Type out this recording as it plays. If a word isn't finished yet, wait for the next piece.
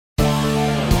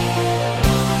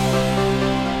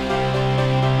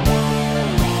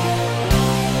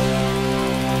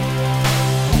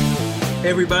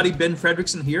everybody, Ben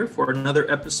Fredrickson here for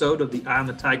another episode of the Eye on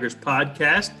the Tigers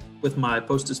podcast with my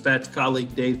Post-Dispatch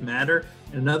colleague Dave Matter,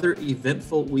 and another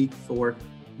eventful week for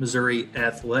Missouri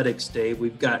athletics. Dave,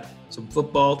 we've got some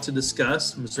football to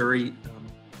discuss. Missouri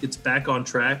gets back on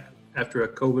track after a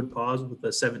COVID pause with a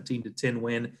 17-10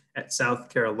 win at South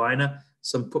Carolina.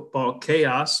 Some football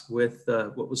chaos with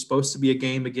what was supposed to be a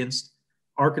game against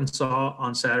Arkansas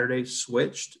on Saturday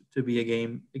switched to be a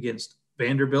game against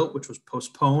Vanderbilt, which was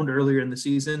postponed earlier in the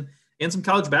season, and some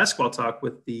college basketball talk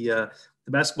with the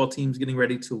basketball teams getting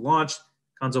ready to launch.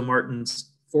 Cuonzo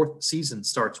Martin's fourth season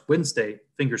starts Wednesday,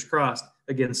 fingers crossed,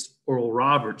 against Oral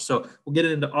Roberts. So we'll get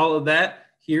into all of that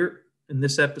here in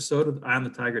this episode of the Eye on the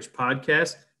Tigers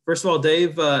podcast. First of all,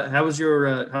 Dave, how was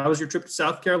your trip to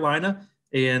South Carolina,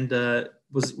 and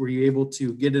were you able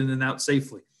to get in and out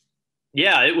safely?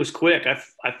 Yeah, it was quick.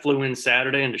 I flew in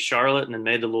Saturday into Charlotte and then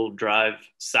made the little drive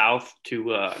south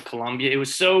to Columbia. It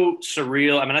was so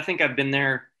surreal. I mean, I think I've been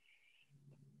there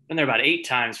about 8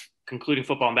 times, concluding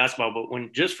football and basketball. But when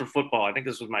just for football, I think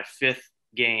this was my 5th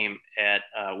game at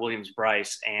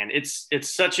Williams-Brice, and it's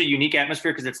such a unique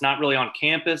atmosphere because it's not really on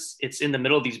campus. It's in the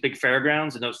middle of these big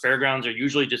fairgrounds, and those fairgrounds are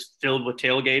usually just filled with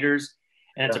tailgaters,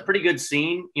 and it's a pretty good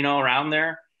scene, around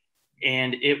there.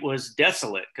 And it was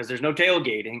desolate because there's no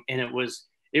tailgating, and it was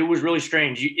really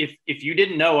strange. If you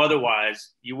didn't know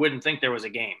otherwise, you wouldn't think there was a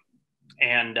game,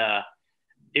 and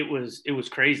it was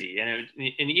crazy. And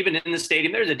even in the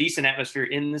stadium, there's a decent atmosphere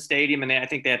in the stadium, and I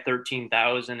think they had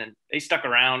 13,000, and they stuck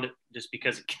around just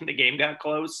because the game got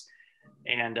close,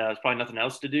 and there's probably nothing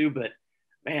else to do. But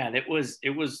man, it was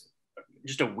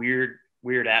just a weird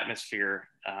atmosphere.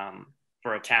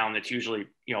 For a town that's usually,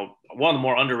 one of the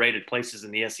more underrated places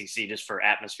in the SEC just for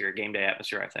atmosphere, game day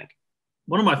atmosphere, I think.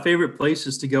 One of my favorite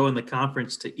places to go in the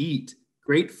conference to eat.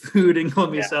 Great food in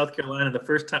Columbia, South Carolina.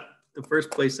 The first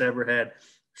place I ever had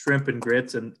shrimp and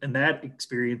grits, and that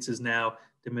experience is now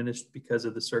diminished because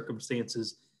of the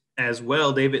circumstances as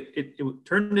well. David, it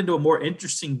turned into a more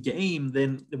interesting game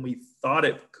than we thought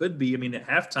it could be. I mean, at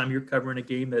halftime, you're covering a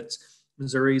game that's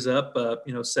Missouri's up,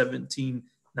 17-0,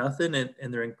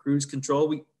 and they're in cruise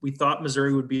control. We thought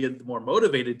Missouri would be the more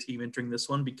motivated team entering this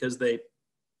one because they,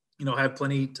 have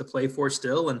plenty to play for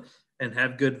still and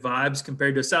have good vibes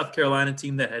compared to a South Carolina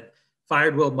team that had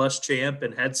fired Will Muschamp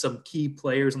and had some key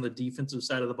players on the defensive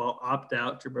side of the ball opt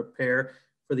out to prepare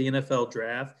for the NFL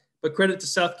draft. But credit to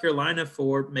South Carolina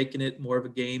for making it more of a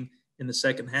game in the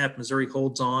second half. Missouri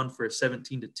holds on for a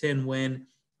 17-10 win.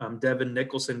 Devin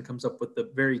Nicholson comes up with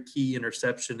the very key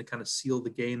interception to kind of seal the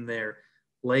game there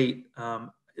late.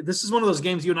 This is one of those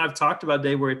games you and I have talked about,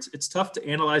 Dave, where it's tough to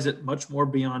analyze it much more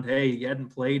beyond, hey, you hadn't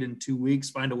played in 2 weeks,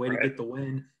 find a way to get the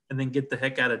win and then get the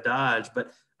heck out of Dodge.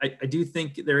 But I do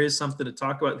think there is something to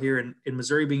talk about here in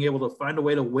Missouri being able to find a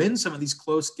way to win some of these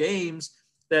close games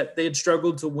that they had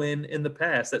struggled to win in the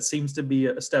past. That seems to be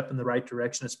a step in the right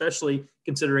direction, especially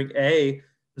considering A,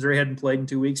 Missouri hadn't played in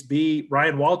 2 weeks. B,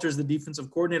 Ryan Walters, the defensive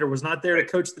coordinator, was not there to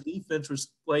coach the defense, which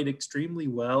played extremely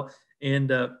well.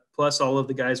 And plus all of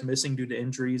the guys missing due to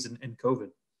injuries and COVID.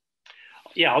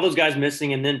 Yeah, all those guys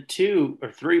missing. And then 2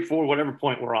 or 3, 4, whatever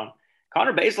point we're on,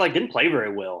 Connor Bazelak didn't play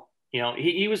very well.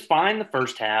 He was fine the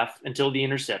first half until the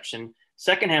interception.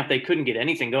 Second half, they couldn't get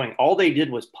anything going. All they did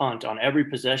was punt on every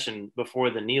possession before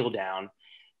the kneel down.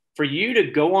 For you to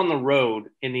go on the road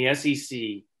in the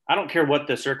SEC, I don't care what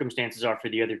the circumstances are for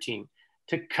the other team,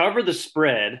 to cover the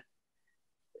spread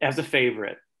as a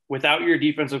favorite without your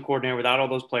defensive coordinator, without all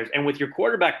those players, and with your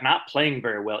quarterback not playing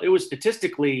very well. It was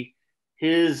statistically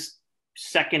his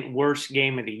second worst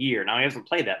game of the year. Now, he hasn't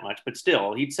played that much, but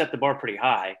still, he'd set the bar pretty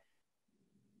high.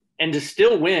 And to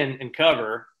still win and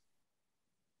cover,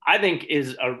 I think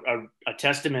is a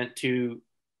testament to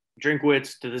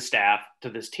Drinkwitz, to the staff, to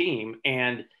this team.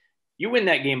 And you win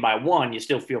that game by 1, you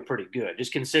still feel pretty good,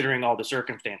 just considering all the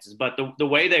circumstances. But the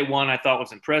way they won, I thought,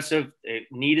 was impressive. It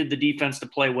needed the defense to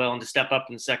play well and to step up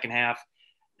in the second half.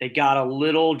 They got a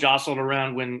little jostled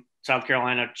around when South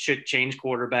Carolina changed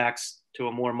quarterbacks to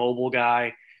a more mobile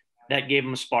guy. That gave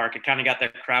them a spark. It kind of got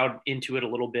that crowd into it a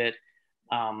little bit.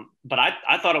 But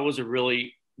I thought it was a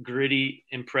really gritty,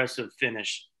 impressive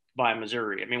finish by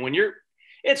Missouri. I mean,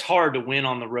 it's hard to win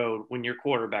on the road when your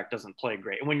quarterback doesn't play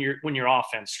great and when your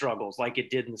offense struggles like it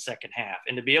did in the second half.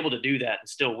 And to be able to do that and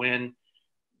still win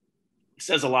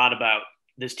says a lot about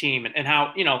this team and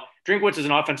how, Drinkwitz is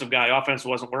an offensive guy. Offense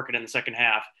wasn't working in the second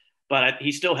half, but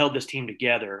he still held this team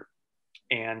together.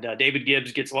 And David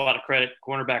Gibbs gets a lot of credit.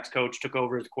 Cornerbacks coach took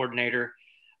over as coordinator.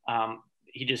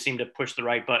 He just seemed to push the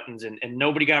right buttons and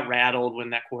nobody got rattled when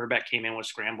that quarterback came in, was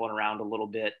scrambling around a little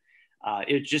bit.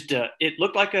 It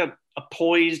looked like a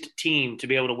poised team to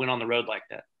be able to win on the road like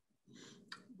that.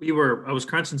 I was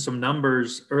crunching some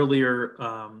numbers earlier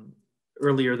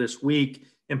this week,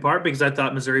 in part because I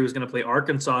thought Missouri was going to play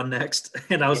Arkansas next,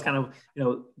 and I was kind of,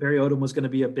 Barry Odom was going to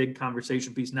be a big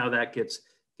conversation piece. Now that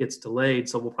gets delayed,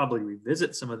 so we'll probably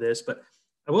revisit some of this. But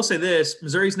I will say this: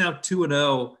 Missouri's now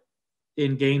 2-0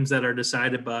 in games that are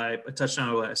decided by a touchdown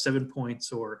or less, 7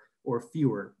 points or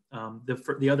fewer.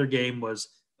 The other game was,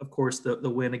 of course, the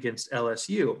win against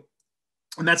LSU,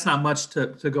 and that's not much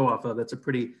to go off of. That's a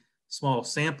pretty small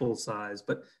sample size,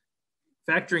 but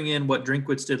factoring in what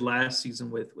Drinkwitz did last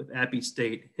season with Appy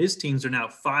State, his teams are now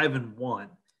 5-1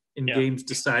 in games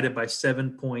decided by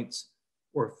 7 points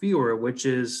or fewer,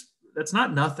 that's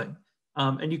not nothing.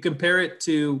 And you compare it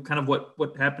to kind of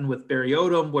what happened with Barry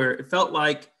Odom, where it felt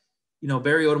like,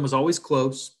 Barry Odom was always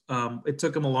close. It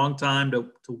took him a long time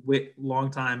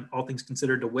all things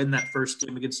considered, to win that first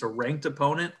game against a ranked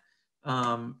opponent,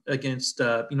 against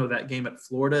that game at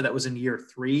Florida. That was in year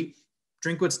 3.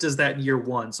 Drinkwitz does that in year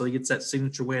 1, so he gets that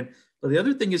signature win. But the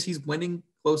other thing is he's winning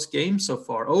close games so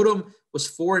far. Odom was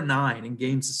 4-9 in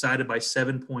games decided by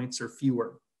 7 points or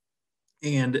fewer.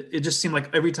 And it just seemed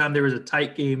like every time there was a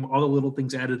tight game, all the little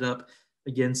things added up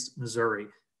against Missouri.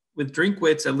 With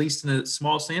Drinkwitz, at least in a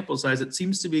small sample size, it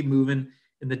seems to be moving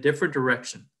in the different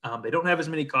direction. They don't have as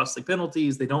many costly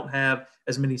penalties. They don't have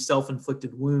as many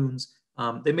self-inflicted wounds.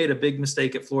 They made a big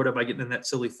mistake at Florida by getting in that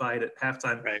silly fight at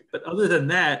halftime. Right. But other than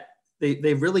that,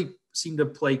 they really seem to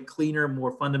play cleaner,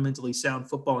 more fundamentally sound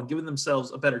football and giving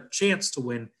themselves a better chance to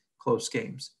win close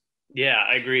games. Yeah,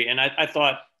 I agree. And I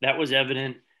thought that was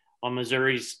evident on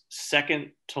Missouri's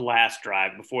second to last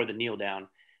drive before the kneel down.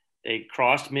 They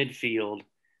crossed midfield,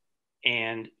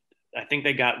 and I think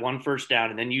they got one first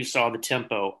down, and then you saw the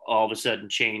tempo all of a sudden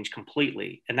change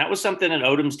completely. And that was something in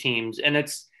Odom's teams, and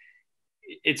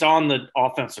it's on the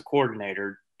offensive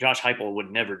coordinator. Josh Heupel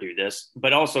would never do this,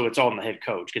 but also it's on the head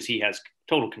coach because he has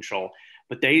total control.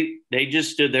 But they just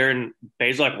stood there and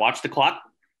basically watched the clock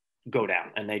go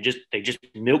down, and they just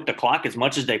milked the clock as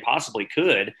much as they possibly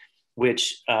could,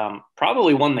 which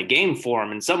probably won the game for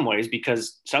them in some ways,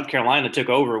 because South Carolina took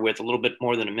over with a little bit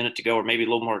more than a minute to go, or maybe a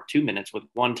little more 2 minutes with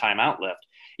one timeout left.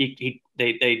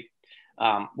 They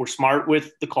were smart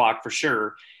with the clock for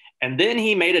sure. And then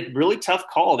he made a really tough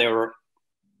call. They were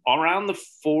around the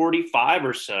 45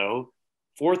 or so,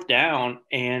 fourth down.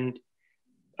 And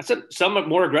I said some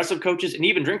more aggressive coaches, and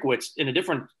even Drinkwitz in a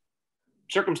different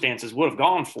circumstances would have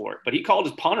gone for it, but he called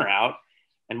his punter out.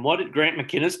 And what did Grant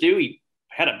McKinnis do? He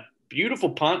had a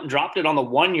beautiful punt and dropped it on the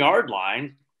 1 yard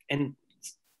line. And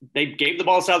they gave the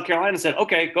ball to South Carolina and said,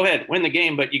 okay, go ahead, win the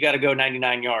game, but you got to go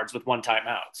 99 yards with one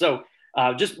timeout. So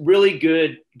just really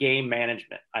good game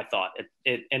management, I thought.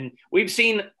 And we've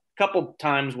seen couple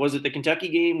times, was it the Kentucky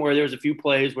game where there was a few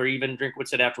plays where even Drinkwitz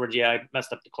said afterwards, yeah, I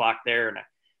messed up the clock there, and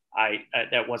I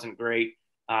that wasn't great.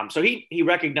 So he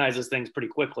recognizes things pretty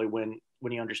quickly when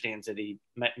he understands that he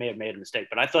may have made a mistake.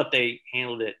 But I thought they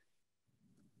handled it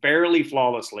fairly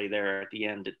flawlessly there at the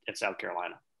end at South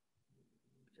Carolina.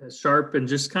 Sharp and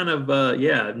just kind of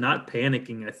not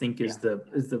panicking, I think is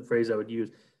the phrase I would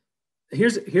use.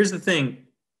 Here's the thing.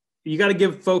 You got to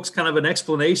give folks kind of an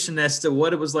explanation as to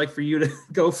what it was like for you to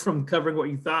go from covering what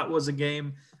you thought was a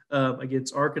game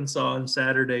against Arkansas on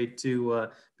Saturday to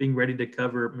being ready to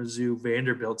cover Mizzou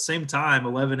Vanderbilt. Same time,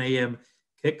 11 a.m.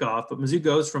 kickoff. But Mizzou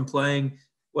goes from playing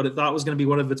what it thought was going to be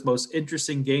one of its most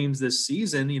interesting games this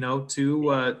season,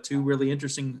 two really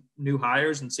interesting new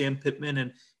hires, and Sam Pittman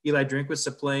and Eli Drinkwitz,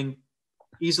 to playing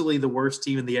easily the worst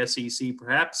team in the SEC,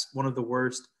 perhaps one of the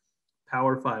worst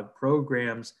Power 5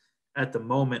 programs at the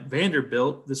moment.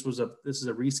 Vanderbilt, this is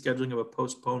a rescheduling of a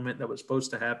postponement that was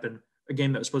supposed to happen, a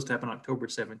game that was supposed to happen October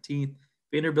 17th.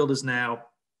 Vanderbilt is now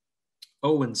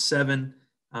 0-7.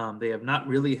 They have not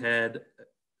really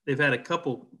they've had a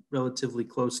couple relatively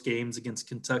close games against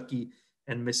Kentucky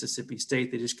and Mississippi State.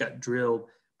 They just got drilled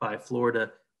by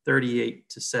Florida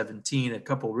 38-17. A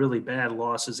couple really bad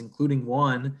losses, including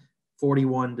one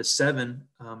 41-7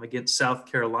 against South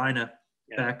Carolina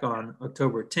back on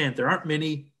October 10th. There aren't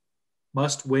many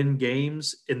must-win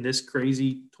games in this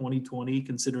crazy 2020,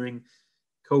 considering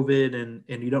COVID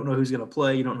and you don't know who's going to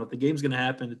play. You don't know if the game's going to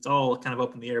happen. It's all kind of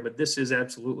up in the air, but this is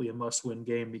absolutely a must-win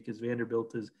game because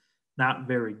Vanderbilt is not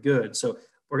very good. So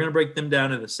we're going to break them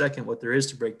down in a second, what there is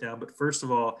to break down. But first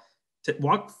of all, to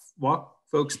walk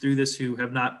folks through this who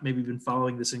have not maybe been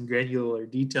following this in granular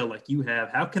detail like you have.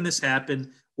 How can this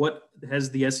happen? What has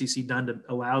the SEC done to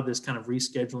allow this kind of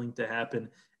rescheduling to happen?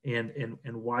 And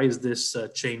why is this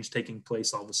change taking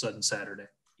place all of a sudden Saturday?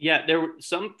 Yeah, there were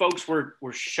some folks were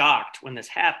shocked when this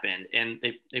happened, and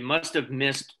they must have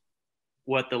missed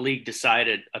what the league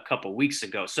decided a couple weeks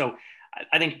ago. So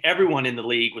I think everyone in the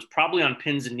league was probably on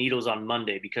pins and needles on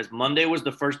Monday because Monday was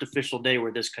the first official day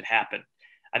where this could happen.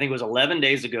 I think it was 11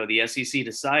 days ago, the SEC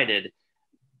decided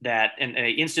that, and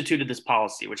they instituted this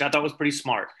policy, which I thought was pretty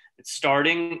smart. It's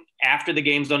starting after the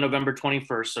games on November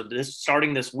 21st. So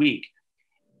starting this week,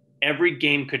 every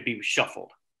game could be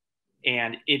shuffled.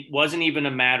 And it wasn't even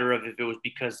a matter of if it was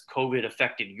because COVID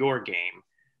affected your game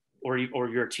or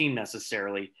your team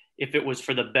necessarily. If it was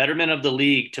for the betterment of the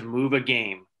league to move a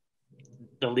game,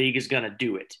 the league is going to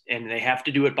do it. And they have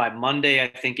to do it by Monday, I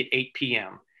think at 8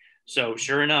 p.m. So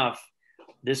sure enough,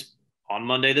 on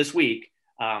Monday this week,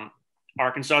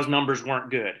 Arkansas's numbers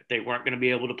weren't good. They weren't going to be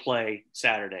able to play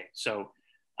Saturday. So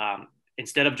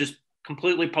instead of just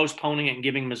completely postponing it and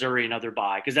giving Missouri another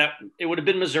bye, because it would have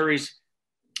been Missouri's,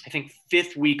 I think,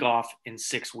 5th week off in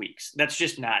 6 weeks.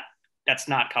 That's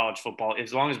not college football.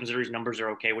 As long as Missouri's numbers are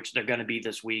okay, which they're going to be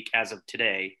this week as of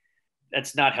today,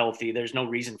 that's not healthy. There's no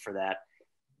reason for that.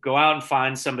 Go out and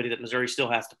find somebody that Missouri still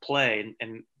has to play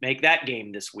and make that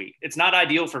game this week. It's not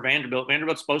ideal for Vanderbilt.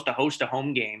 Vanderbilt's supposed to host a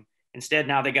home game. Instead,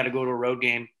 now they got to go to a road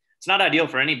game. It's not ideal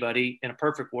for anybody in a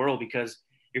perfect world because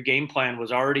your game plan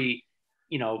was already,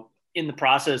 in the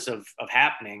process of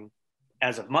happening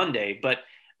as of Monday. But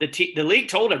the league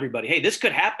told everybody, hey, this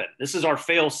could happen. This is our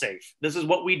fail safe. This is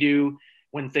what we do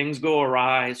when things go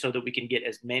awry so that we can get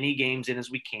as many games in as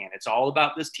we can. It's all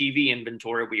about this TV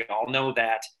inventory. We all know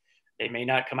that. They may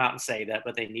not come out and say that,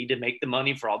 but they need to make the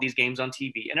money for all these games on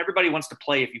TV. And everybody wants to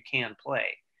play if you can play.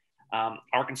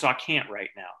 Arkansas can't right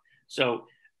now. So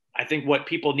I think what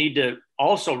people need to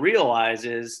also realize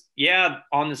is,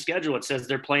 on the schedule, it says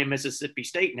they're playing Mississippi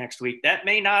State next week. That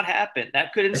may not happen.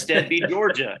 That could instead be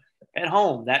Georgia at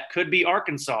home. That could be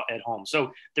Arkansas at home.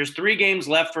 So there's 3 games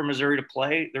left for Missouri to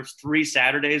play. There's 3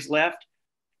 Saturdays left.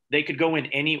 They could go in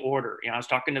any order. I was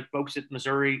talking to folks at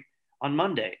Missouri on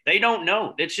Monday. They don't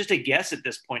know. It's just a guess at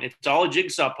this point. It's all a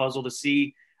jigsaw puzzle to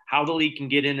see how the league can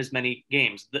get in as many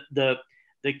games. The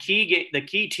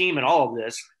key team in all of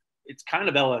this, it's kind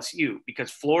of LSU because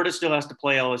Florida still has to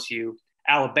play LSU.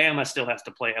 Alabama still has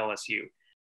to play LSU.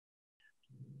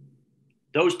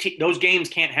 Those games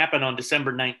can't happen on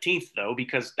December 19th, though,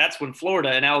 because that's when Florida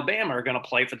and Alabama are going to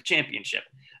play for the championship.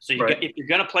 So if you're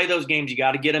going to play those games, you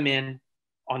got to get them in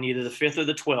on either the 5th or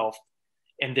the 12th,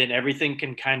 and then everything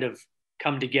can kind of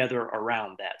come together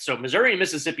around that. So Missouri and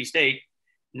Mississippi State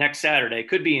next Saturday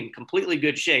could be in completely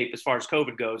good shape as far as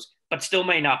COVID goes, but still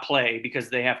may not play because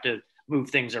they have to move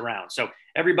things around. So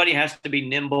everybody has to be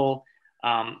nimble.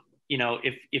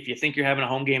 If you think you're having a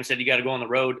home game, said you got to go on the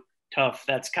road, tough.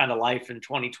 That's kind of life in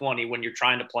 2020 when you're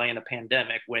trying to play in a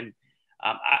pandemic. When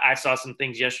I saw some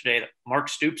things yesterday that Mark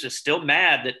Stoops is still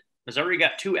mad that Missouri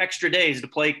got 2 extra days to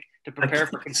prepare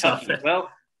for Kentucky. Well,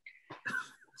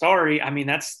 sorry. I mean,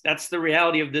 that's the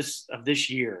reality of this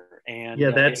year. And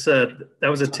that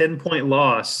was a 10-point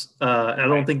loss. I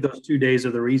don't think those 2 days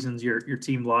are the reasons your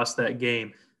team lost that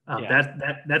game.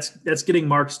 That's getting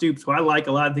Mark Stoops, who I like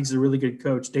a lot. I think he's a really good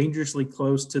coach. Dangerously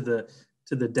close to the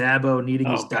Dabo needing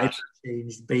his diaper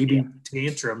changed,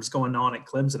 tantrums going on at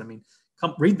Clemson. I mean,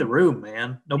 come read the room,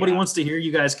 man. Nobody wants to hear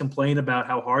you guys complain about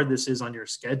how hard this is on your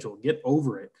schedule. Get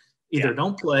over it. Either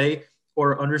don't play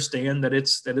or understand that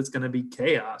it's going to be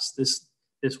chaos. This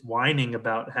whining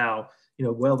about how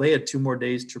they had 2 more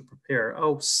days to prepare.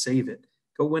 Oh, save it.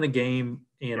 Go win a game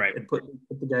and put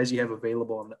the guys you have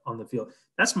available on the field.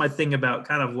 That's my thing about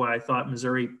kind of why I thought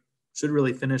Missouri should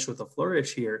really finish with a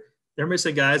flourish here. They're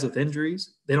missing guys with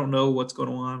injuries. They don't know what's going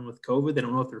on with COVID. They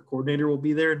don't know if their coordinator will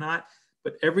be there or not.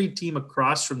 But every team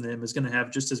across from them is going to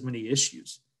have just as many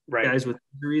issues. Right. Guys with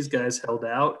injuries, guys held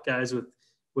out, guys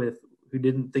with who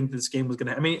didn't think this game was going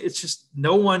to – I mean, it's just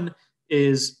no one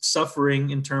is suffering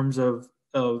in terms of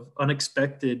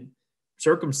unexpected –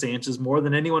 circumstances more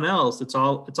than anyone else. It's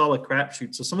all a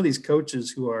crapshoot. So some of these coaches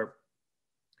who are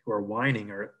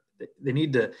whining they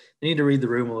need to read the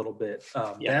room a little bit.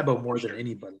 Dabo more than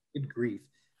anybody. Good grief.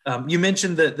 You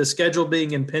mentioned the schedule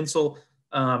being in pencil.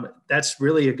 That's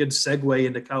really a good segue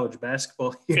into college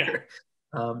basketball here.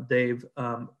 Dave,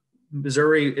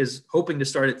 Missouri is hoping to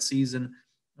start its season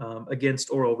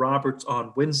against Oral Roberts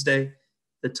on Wednesday.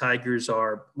 The Tigers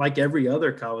are, like every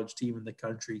other college team in the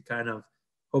country, kind of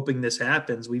hoping this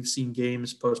happens. We've seen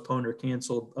games postponed or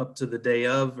canceled up to the day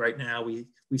of. Right now, we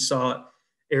saw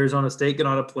Arizona State get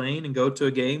on a plane and go to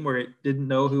a game where it didn't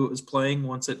know who it was playing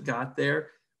once it got there.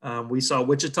 We saw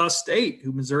Wichita State,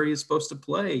 who Missouri is supposed to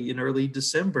play in early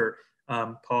December,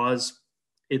 pause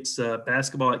its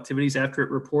basketball activities after it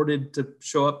reported to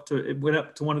show up to – it went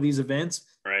up to one of these events,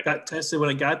 got tested when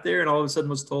it got there, and all of a sudden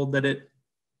was told that it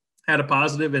had a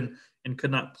positive and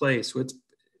could not play. So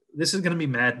this is going to be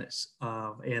madness.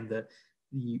 And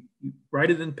you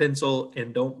write it in pencil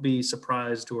and don't be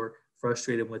surprised or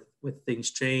frustrated with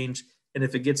things change. And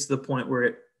if it gets to the point where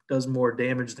it does more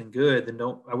damage than good, then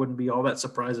I wouldn't be all that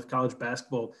surprised if college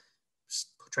basketball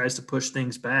tries to push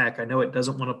things back. I know it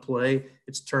doesn't want to play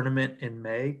its tournament in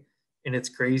May, and it's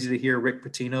crazy to hear Rick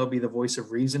Pitino be the voice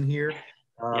of reason here,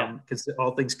 because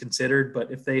all things considered. But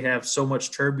if they have so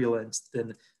much turbulence,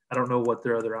 then I don't know what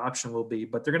their other option will be.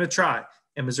 But they're going to try,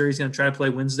 and Missouri's going to try to play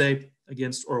Wednesday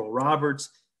against Oral Roberts.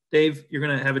 Dave, you're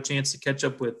going to have a chance to catch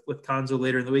up with Cuonzo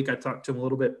later in the week. I talked to him a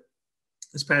little bit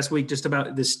this past week just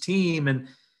about this team, and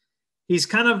he's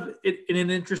kind of in an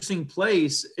interesting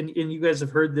place. And you guys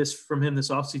have heard this from him this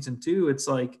offseason too. It's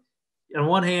like, on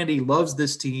one hand, he loves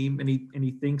this team and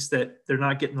he thinks that they're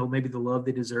not getting maybe the love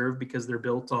they deserve because they're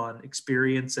built on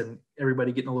experience and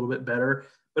everybody getting a little bit better.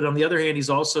 But on the other hand, he's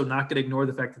also not going to ignore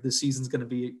the fact that this season's going to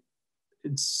be,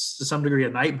 to some degree, a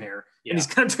nightmare. Yeah. And he's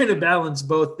kind of trying to balance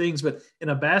both things. But in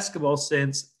a basketball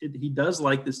sense, he does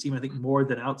like this team, I think, more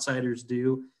than outsiders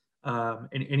do. And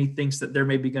he thinks that they're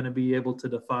maybe going to be able to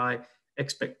defy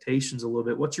expectations a little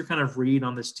bit. What's your kind of read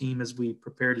on this team as we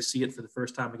prepare to see it for the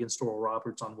first time against Oral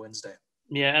Roberts on Wednesday?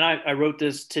 Yeah, and I wrote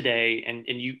this today, and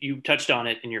you touched on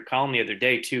it in your column the other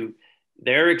day too.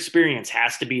 Their experience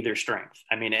has to be their strength.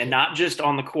 I mean, and not just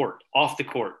on the court, off the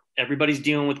court. Everybody's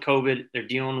dealing with COVID. They're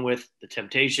dealing with the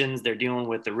temptations. They're dealing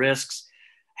with the risks.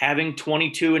 Having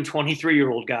 22 and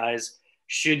 23-year-old guys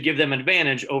should give them an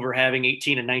advantage over having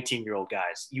 18 and 19-year-old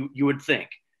guys. You would think.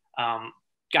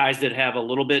 Guys that have a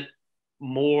little bit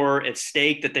more at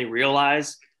stake that they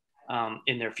realize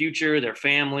in their future, their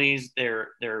families, their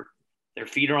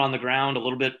feet are on the ground a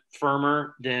little bit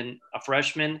firmer than a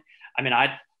freshman. I mean,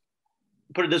 I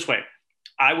put it this way.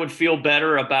 I would feel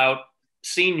better about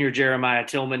senior Jeremiah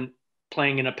Tillman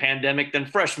playing in a pandemic than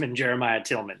freshman Jeremiah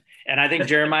Tillman. And I think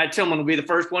Jeremiah Tillman will be the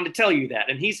first one to tell you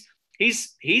that. And he's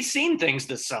seen things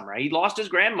this summer. He lost his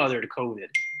grandmother to COVID,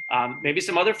 maybe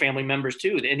some other family members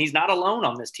too. And he's not alone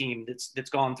on this team that's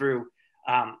gone through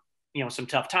some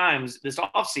tough times this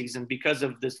offseason because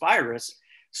of this virus.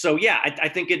 So yeah, I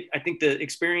think the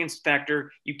experience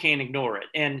factor, you can't ignore it.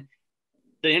 And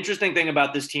the interesting thing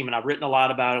about this team, and I've written a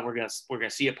lot about it, we're gonna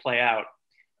see it play out.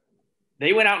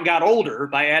 They went out and got older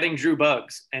by adding Drew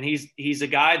Buggs, and he's a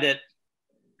guy that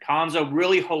Cuonzo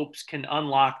really hopes can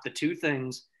unlock the two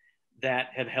things that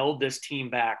have held this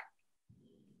team back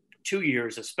 2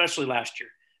 years, especially last year: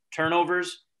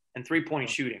 turnovers and three-point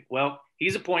shooting. Well,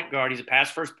 he's a point guard. He's a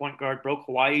pass-first point guard, broke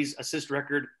Hawaii's assist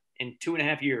record in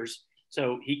 2.5 years.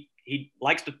 So he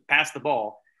likes to pass the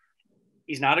ball.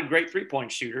 He's not a great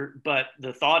three-point shooter, but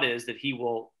the thought is that he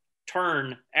will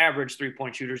turn average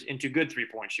three-point shooters into good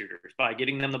three-point shooters by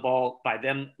getting them the ball, by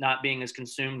them not being as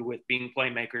consumed with being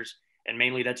playmakers. And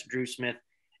mainly that's Drew Smith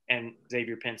and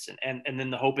Xavier Pinson. And then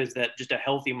the hope is that just a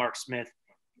healthy Mark Smith,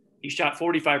 he shot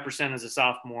 45% as a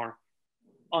sophomore.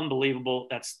 Unbelievable.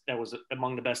 That was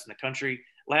among the best in the country.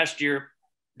 Last year,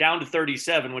 down to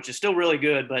 37, which is still really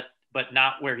good, but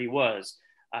not where he was.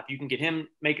 If you can get him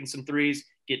making some threes,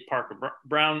 get Parker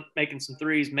Brown making some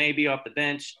threes, maybe off the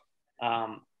bench.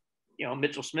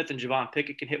 Mitchell Smith and Javon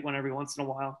Pickett can hit one every once in a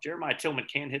while. Jeremiah Tillman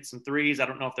can hit some threes. I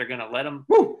don't know if they're going to let him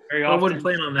very often. I wouldn't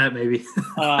plan on that, maybe.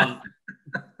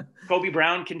 Kobe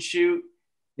Brown can shoot.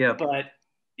 Yeah. But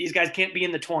these guys can't be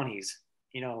in the 20s.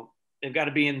 They've got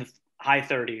to be in the high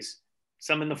 30s.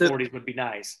 Some in the 40s would be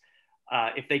nice.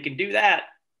 If they can do that,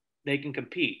 they can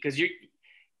compete, because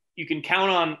you can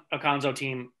count on a Cuonzo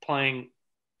team playing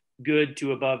good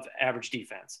to above average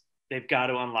defense. They've got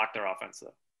to unlock their offense,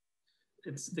 though.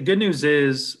 The good news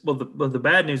is, the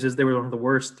bad news is they were one of the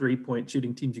worst three-point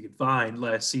shooting teams you could find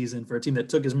last season for a team that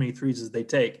took as many threes as they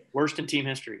take. Worst in team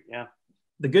history, yeah.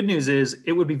 The good news is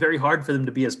it would be very hard for them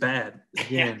to be as bad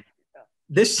again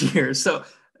this year. So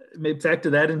maybe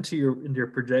factor that into your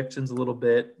projections a little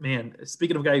bit. Man,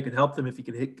 speaking of a guy who could help them if he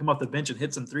could come off the bench and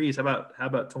hit some threes, how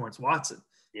about Torrance Watson?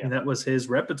 Yeah. And that was his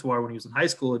repertoire when he was in high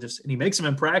school. And he makes them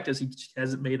in practice. He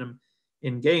hasn't made them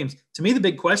in games. To me, the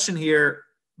big question here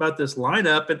about this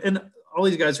lineup, and all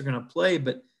these guys are going to play,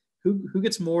 but who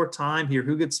gets more time here?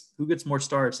 Who gets more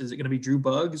starts? Is it going to be Drew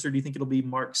Buggs, or do you think it'll be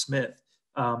Mark Smith?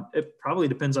 It probably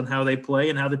depends on how they play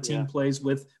and how the team plays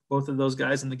with both of those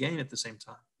guys in the game at the same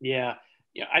time. Yeah.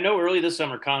 I know early this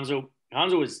summer, Cuonzo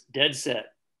was dead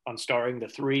set on starting the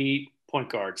 3 point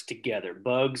guards together: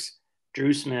 Buggs,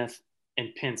 Drew Smith,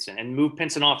 and Pinson, and move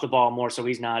Pinson off the ball more so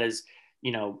he's not as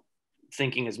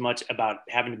thinking as much about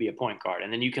having to be a point guard.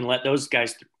 And then you can let those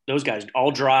guys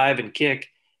all drive and kick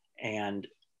and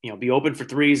be open for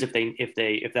threes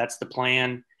if that's the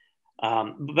plan.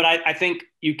 But I think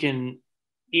you can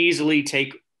easily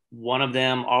take one of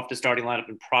them off the starting lineup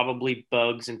and probably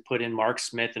Bugs and put in Mark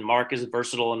Smith. And Mark is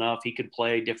versatile enough; he could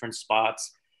play different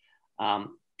spots.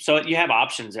 So you have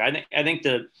options there. I think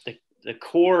the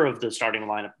core of the starting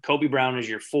lineup, Kobe Brown is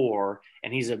your 4,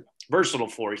 and he's a versatile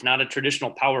 4. He's not a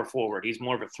traditional power forward. He's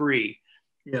more of a 3.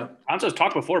 Yeah. Alonzo's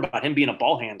talked before about him being a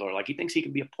ball handler. Like, he thinks he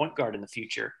could be a point guard in the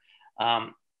future.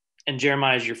 And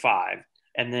Jeremiah is your 5.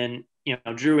 And then,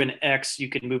 Drew and X, you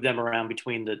can move them around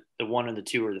between the 1 and the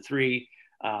 2 or the 3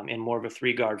 in more of a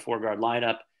 3-guard, 4-guard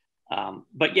lineup.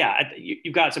 But yeah,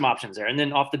 you've got some options there. And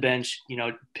then off the bench,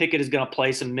 Pickett is going to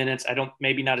play some minutes.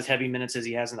 Maybe not as heavy minutes as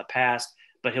he has in the past,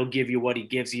 but he'll give you what he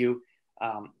gives you.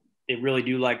 They really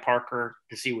do like Parker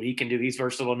to see what he can do. He's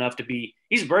versatile enough to be.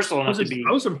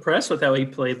 I was impressed with how he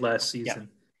played last season. Yeah.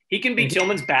 He can be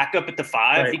Tillman's backup at the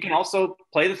 5. Right. He can also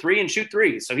play the 3 and shoot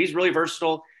 3s. So he's really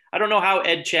versatile. I don't know how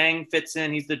Ed Chang fits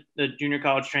in. He's the junior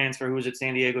college transfer who was at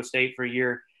San Diego State for a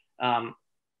year.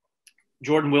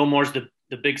 Jordan Wilmore's the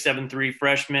big 7'3"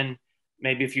 freshman,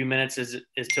 maybe a few minutes as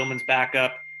Tillman's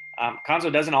backup.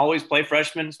 Cuonzo doesn't always play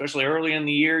freshmen, especially early in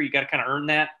the year. You got to kind of earn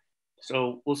that.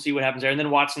 So we'll see what happens there. And then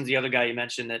Watson's the other guy you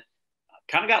mentioned that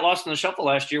kind of got lost in the shuffle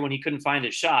last year when he couldn't find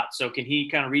his shot. So can he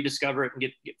kind of rediscover it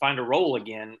and find a role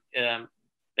again?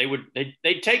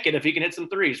 They'd take it if he can hit some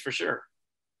threes for sure.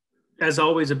 As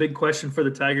always, a big question for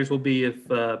the Tigers will be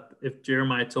if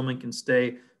Jeremiah Tillman can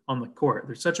stay on the court.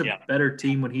 They're such a better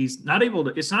team when he's not able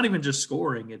to. It's not even just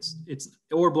scoring. It's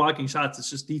or blocking shots. It's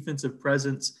just defensive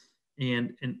presence.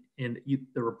 And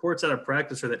the reports out of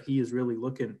practice are that he is really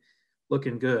looking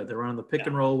good. They're running the pick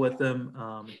and roll with him.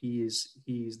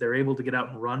 They're able to get out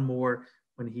and run more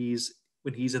when he's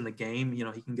in the game.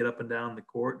 He can get up and down the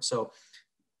court. So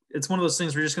it's one of those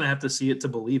things we're just going to have to see it to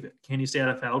believe it. Can he stay out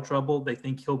of foul trouble? They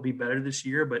think he'll be better this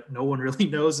year, but no one really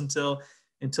knows until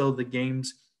the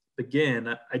games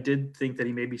begin. I did think that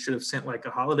he maybe should have sent like a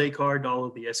holiday card to all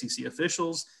of the SEC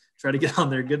officials, try to get on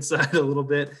their good side a little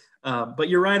bit. But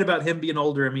you're right about him being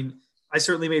older. I mean, I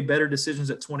certainly made better decisions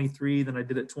at 23 than I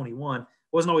did at 21.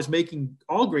 Wasn't always making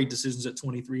all great decisions at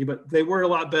 23, but they were a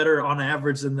lot better on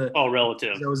average than the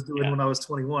relative I was doing when I was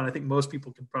 21. I think most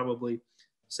people can probably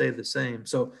say the same.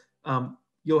 So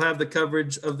you'll have the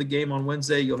coverage of the game on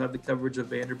Wednesday. You'll have the coverage of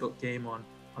Vanderbilt game on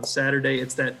Saturday.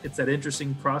 It's that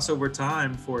interesting crossover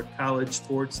time for college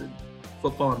sports and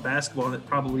football and basketball, and it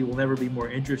probably will never be more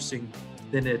interesting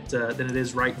than it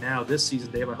is right now this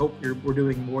season, Dave. I hope we're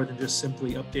doing more than just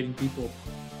simply updating people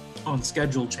on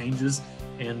schedule changes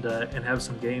and have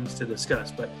some games to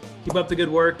discuss. But keep up the good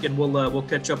work, and we'll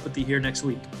catch up with you here next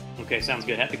week. Okay, sounds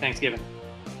good. Happy Thanksgiving.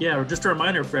 Yeah, just a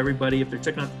reminder for everybody, if they're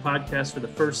checking out the podcast for the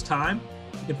first time,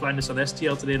 you can find us on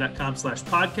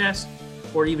stltoday.com/podcast,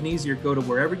 or even easier, go to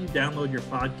wherever you download your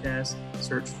podcast,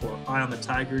 search for Eye on the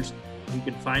Tigers, and you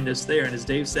can find us there. And as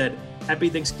Dave said, happy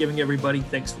Thanksgiving, everybody.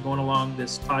 Thanks for going along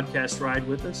this podcast ride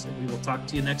with us, and we will talk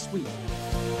to you next week.